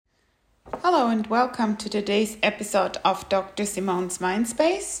Hello and welcome to today's episode of Dr. Simone's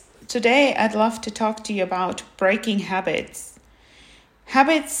Mindspace. Today I'd love to talk to you about breaking habits.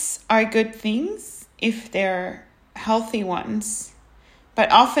 Habits are good things if they're healthy ones,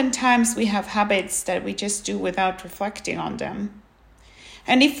 but oftentimes we have habits that we just do without reflecting on them.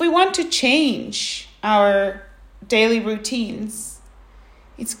 And if we want to change our daily routines,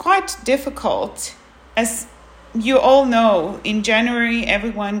 it's quite difficult. As you all know, in January,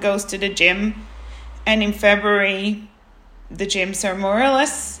 everyone goes to the gym, and in February, the gyms are more or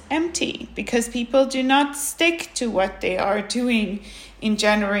less empty because people do not stick to what they are doing in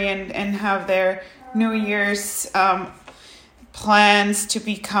January and have their New Year's plans to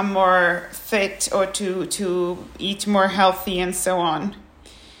become more fit or to eat more healthy and so on.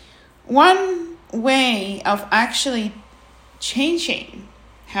 One way of actually changing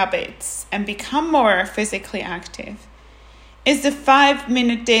habits and become more physically active is the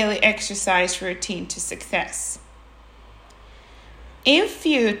 5-minute daily exercise routine to success. If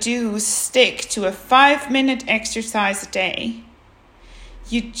you do stick to a 5-minute exercise a day,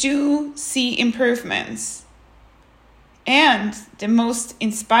 you do see improvements. And the most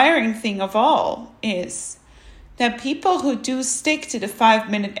inspiring thing of all is that people who do stick to the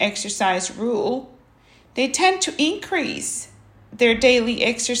 5-minute exercise rule, they tend to increase their daily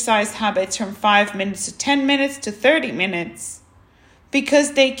exercise habits from 5 minutes to 10 minutes to 30 minutes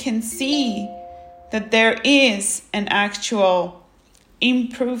because they can see that there is an actual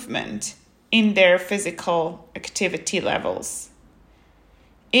improvement in their physical activity levels.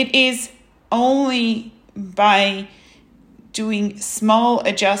 It is only by doing small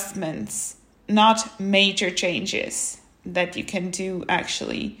adjustments, not major changes, that you can do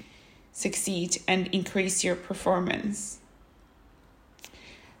actually succeed and increase your performance.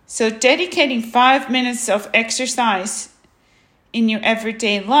 So dedicating 5 minutes of exercise in your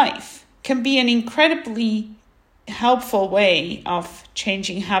everyday life can be an incredibly helpful way of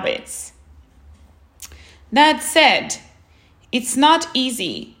changing habits. That said, it's not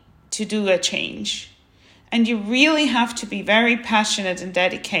easy to do a change, and you really have to be very passionate and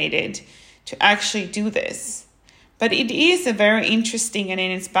dedicated to actually do this. But it is a very interesting and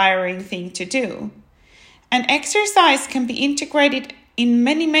an inspiring thing to do. And exercise can be integrated in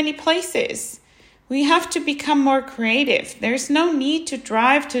many places. We have to become more creative. There's no need to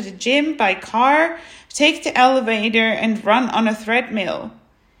drive to the gym by car, take the elevator and run on a treadmill.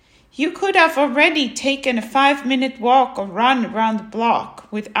 You could have already taken a 5-minute walk or run around the block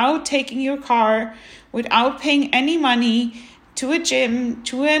without taking your car, without paying any money to a gym,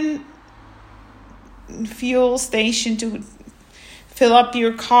 to a fuel station to fill up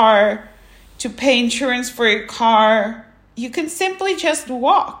your car, to pay insurance for your car. You can simply just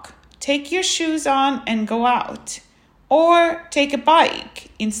walk, take your shoes on and go out, or take a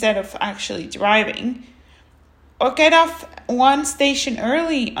bike instead of actually driving, or get off one station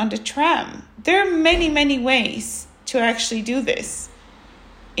early on the tram. There are many ways to actually do this.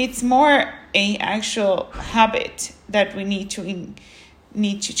 It's more an actual habit that we need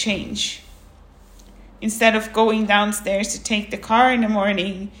to change. Instead of going downstairs to take the car in the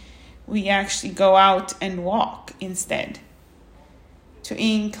morning, we actually go out and walk instead. To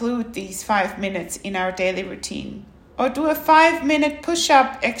include these 5 minutes in our daily routine. Or do a 5-minute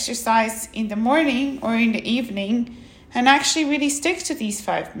push-up exercise in the morning or in the evening and actually really stick to these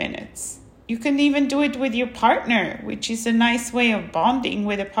 5 minutes. You can even do it with your partner, which is a nice way of bonding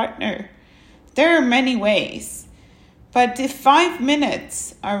with a partner. There are many ways. But the 5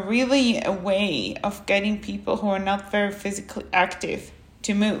 minutes are really a way of getting people who are not very physically active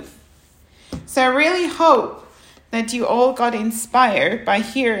to move. So I really hope that you all got inspired by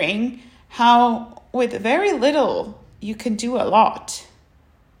hearing how with very little you can do a lot.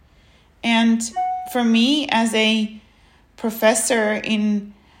 And for me, as a professor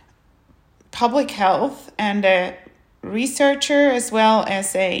in public health and a researcher as well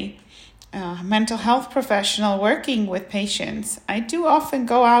as a mental health professional working with patients, I do often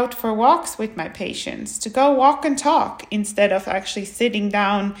go out for walks with my patients to go walk and talk instead of actually sitting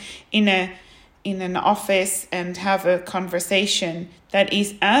down in an office and have a conversation that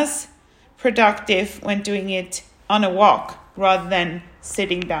is as productive when doing it on a walk rather than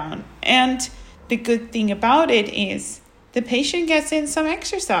sitting down. And the good thing about it is the patient gets in some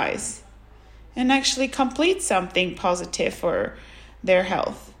exercise and actually completes something positive for their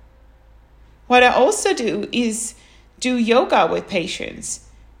health. What I also do is do yoga with patients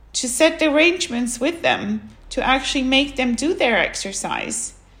to set the arrangements with them to actually make them do their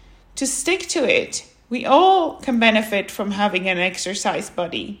exercise. To stick to it. We all can benefit from having an exercise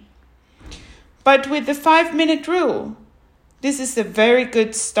buddy. But with the 5-minute rule, this is a very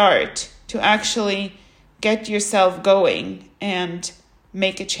good start to actually get yourself going and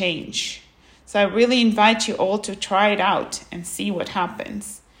make a change. So I really invite you all to try it out and see what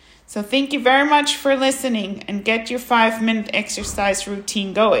happens. So thank you very much for listening, and get your 5-minute exercise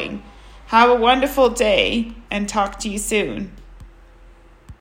routine going. Have a wonderful day and talk to you soon.